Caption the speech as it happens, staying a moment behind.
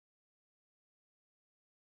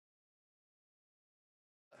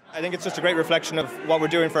I think it's just a great reflection of what we're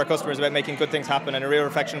doing for our customers about making good things happen, and a real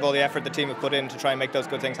reflection of all the effort the team have put in to try and make those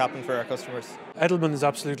good things happen for our customers. Edelman is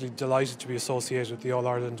absolutely delighted to be associated with the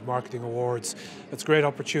All-Ireland Marketing Awards. It's a great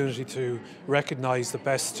opportunity to recognise the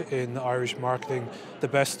best in Irish marketing, the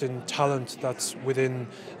best in talent that's within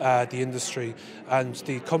the industry, and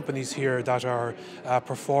the companies here that are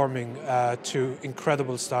performing to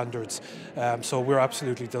incredible standards. So we're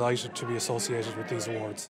absolutely delighted to be associated with these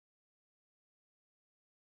awards.